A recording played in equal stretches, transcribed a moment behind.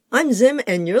I'm Zim,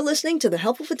 and you're listening to the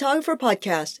Helpful Photographer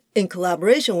Podcast in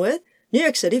collaboration with New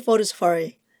York City Photo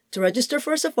Safari. To register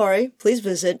for a safari, please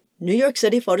visit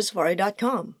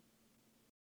newyorkcityphotosafari.com.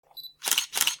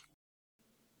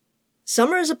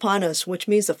 Summer is upon us, which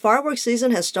means the fireworks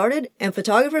season has started and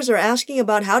photographers are asking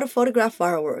about how to photograph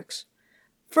fireworks.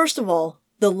 First of all,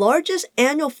 the largest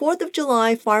annual 4th of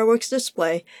July fireworks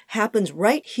display happens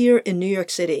right here in New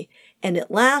York City, and it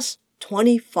lasts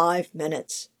 25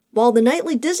 minutes. While the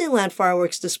nightly Disneyland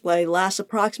fireworks display lasts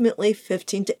approximately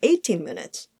 15 to 18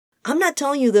 minutes. I'm not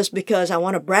telling you this because I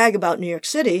want to brag about New York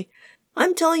City.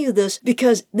 I'm telling you this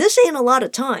because this ain't a lot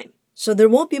of time, so there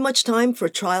won't be much time for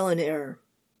trial and error.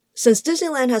 Since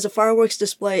Disneyland has a fireworks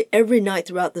display every night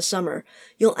throughout the summer,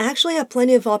 you'll actually have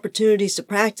plenty of opportunities to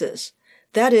practice.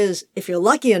 That is, if you're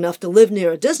lucky enough to live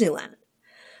near a Disneyland.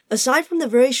 Aside from the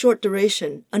very short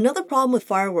duration, another problem with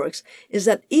fireworks is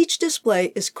that each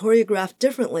display is choreographed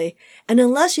differently, and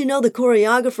unless you know the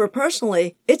choreographer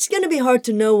personally, it's going to be hard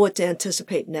to know what to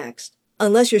anticipate next.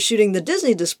 Unless you're shooting the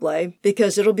Disney display,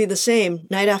 because it'll be the same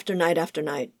night after night after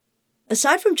night.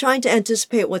 Aside from trying to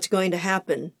anticipate what's going to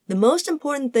happen, the most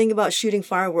important thing about shooting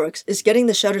fireworks is getting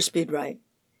the shutter speed right.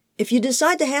 If you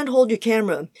decide to handhold your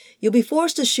camera, you'll be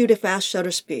forced to shoot at fast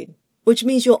shutter speed, which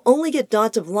means you'll only get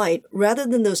dots of light rather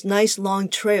than those nice long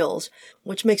trails,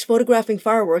 which makes photographing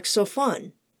fireworks so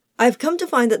fun. I've come to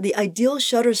find that the ideal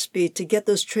shutter speed to get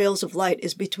those trails of light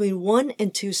is between 1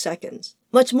 and 2 seconds.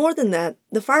 Much more than that,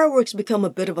 the fireworks become a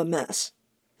bit of a mess.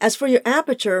 As for your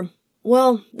aperture,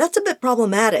 well, that's a bit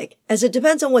problematic, as it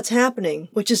depends on what's happening,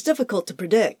 which is difficult to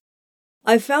predict.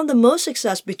 I've found the most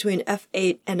success between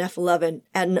f8 and f11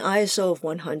 at an ISO of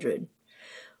 100.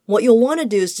 What you'll want to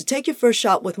do is to take your first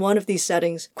shot with one of these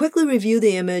settings, quickly review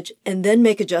the image, and then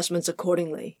make adjustments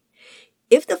accordingly.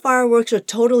 If the fireworks are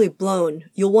totally blown,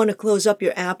 you'll want to close up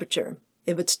your aperture.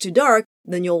 If it's too dark,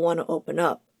 then you'll want to open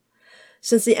up.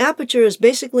 Since the aperture is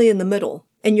basically in the middle,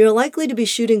 and you're likely to be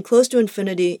shooting close to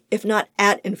infinity, if not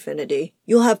at infinity,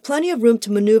 you'll have plenty of room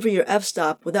to maneuver your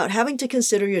f-stop without having to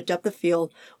consider your depth of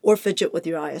field or fidget with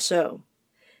your ISO.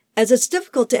 As it's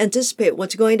difficult to anticipate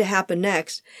what's going to happen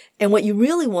next, and what you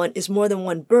really want is more than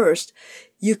one burst,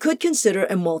 you could consider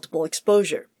a multiple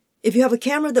exposure. If you have a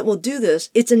camera that will do this,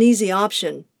 it's an easy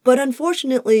option, but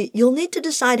unfortunately, you'll need to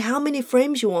decide how many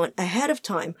frames you want ahead of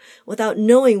time without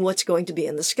knowing what's going to be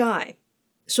in the sky.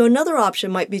 So another option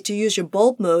might be to use your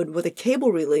bulb mode with a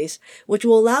cable release, which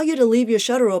will allow you to leave your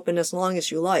shutter open as long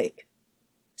as you like.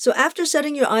 So after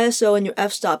setting your ISO and your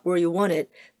f-stop where you want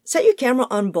it, set your camera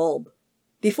on bulb.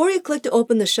 Before you click to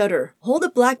open the shutter, hold a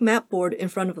black map board in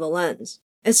front of the lens.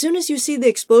 As soon as you see the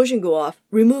explosion go off,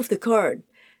 remove the card.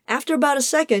 After about a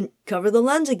second, cover the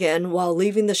lens again while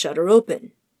leaving the shutter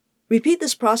open. Repeat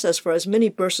this process for as many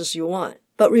bursts as you want,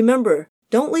 but remember,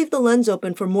 don't leave the lens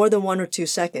open for more than 1 or 2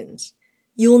 seconds.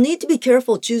 You will need to be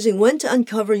careful choosing when to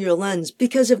uncover your lens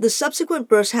because if the subsequent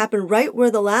bursts happen right where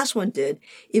the last one did,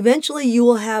 eventually you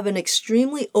will have an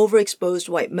extremely overexposed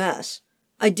white mess.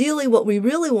 Ideally, what we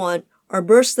really want are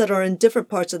bursts that are in different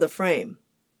parts of the frame.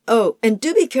 Oh, and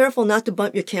do be careful not to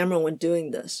bump your camera when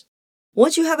doing this.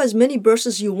 Once you have as many bursts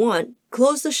as you want,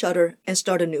 close the shutter and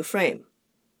start a new frame.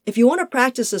 If you want to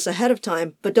practice this ahead of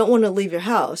time but don't want to leave your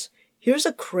house, here's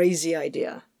a crazy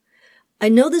idea. I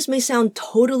know this may sound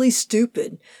totally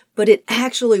stupid, but it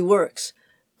actually works.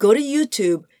 Go to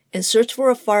YouTube and search for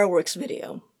a fireworks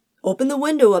video. Open the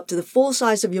window up to the full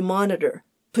size of your monitor.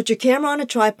 Put your camera on a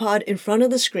tripod in front of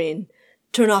the screen.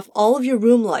 Turn off all of your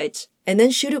room lights, and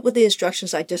then shoot it with the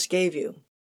instructions I just gave you.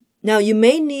 Now, you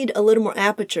may need a little more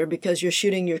aperture because you're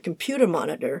shooting your computer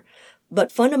monitor, but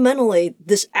fundamentally,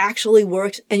 this actually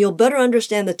works, and you'll better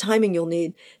understand the timing you'll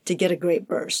need to get a great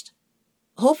burst.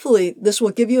 Hopefully, this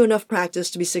will give you enough practice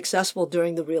to be successful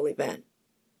during the real event.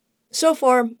 So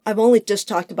far, I've only just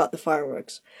talked about the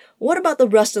fireworks. What about the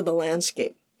rest of the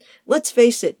landscape? Let's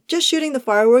face it, just shooting the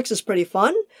fireworks is pretty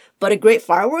fun, but a great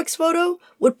fireworks photo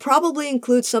would probably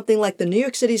include something like the New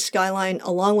York City skyline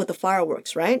along with the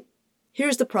fireworks, right?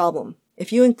 Here's the problem.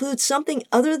 If you include something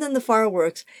other than the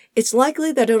fireworks, it's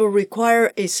likely that it'll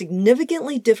require a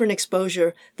significantly different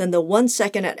exposure than the 1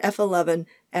 second at f11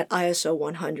 at ISO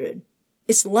 100.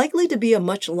 It's likely to be a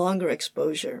much longer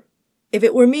exposure. If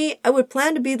it were me, I would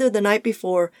plan to be there the night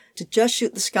before to just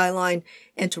shoot the skyline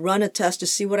and to run a test to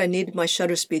see what I needed my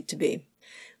shutter speed to be.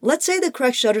 Let's say the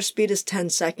correct shutter speed is 10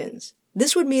 seconds.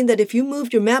 This would mean that if you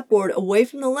moved your map board away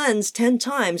from the lens 10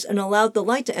 times and allowed the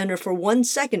light to enter for 1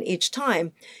 second each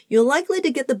time, you're likely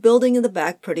to get the building in the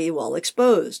back pretty well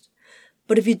exposed.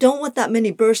 But if you don't want that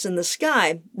many bursts in the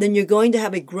sky, then you're going to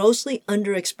have a grossly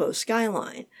underexposed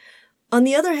skyline. On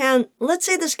the other hand, let's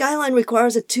say the skyline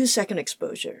requires a 2-second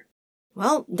exposure.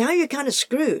 Well, now you're kind of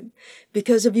screwed,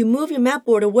 because if you move your map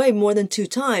board away more than 2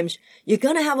 times, you're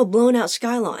going to have a blown out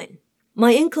skyline.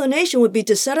 My inclination would be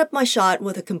to set up my shot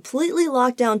with a completely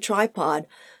locked down tripod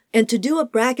and to do a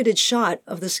bracketed shot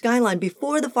of the skyline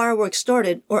before the fireworks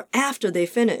started or after they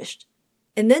finished.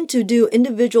 And then to do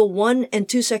individual 1 and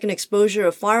 2 second exposure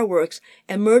of fireworks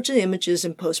and merge the images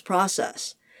in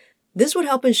post-process. This would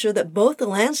help ensure that both the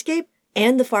landscape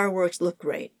and the fireworks look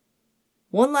great.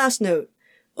 One last note.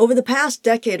 Over the past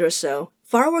decade or so,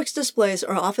 fireworks displays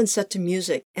are often set to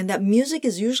music, and that music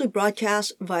is usually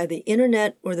broadcast via the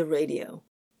internet or the radio.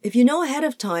 If you know ahead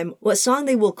of time what song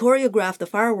they will choreograph the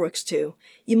fireworks to,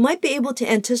 you might be able to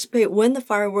anticipate when the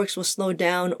fireworks will slow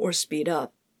down or speed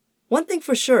up. One thing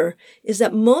for sure is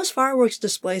that most fireworks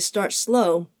displays start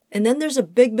slow, and then there's a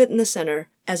big bit in the center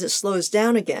as it slows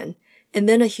down again, and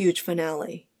then a huge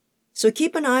finale. So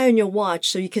keep an eye on your watch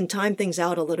so you can time things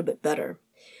out a little bit better.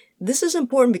 This is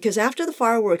important because after the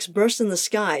fireworks burst in the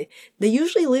sky, they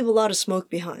usually leave a lot of smoke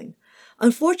behind.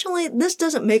 Unfortunately, this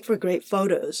doesn't make for great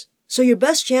photos, so your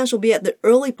best chance will be at the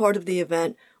early part of the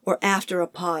event or after a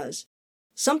pause.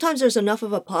 Sometimes there's enough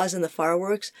of a pause in the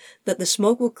fireworks that the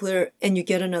smoke will clear and you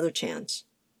get another chance.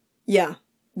 Yeah,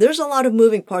 there's a lot of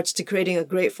moving parts to creating a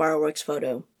great fireworks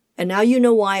photo. And now you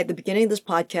know why at the beginning of this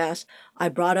podcast, I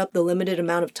brought up the limited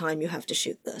amount of time you have to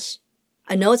shoot this.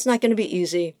 I know it's not going to be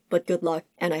easy, but good luck,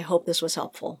 and I hope this was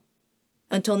helpful.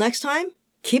 Until next time,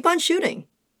 keep on shooting!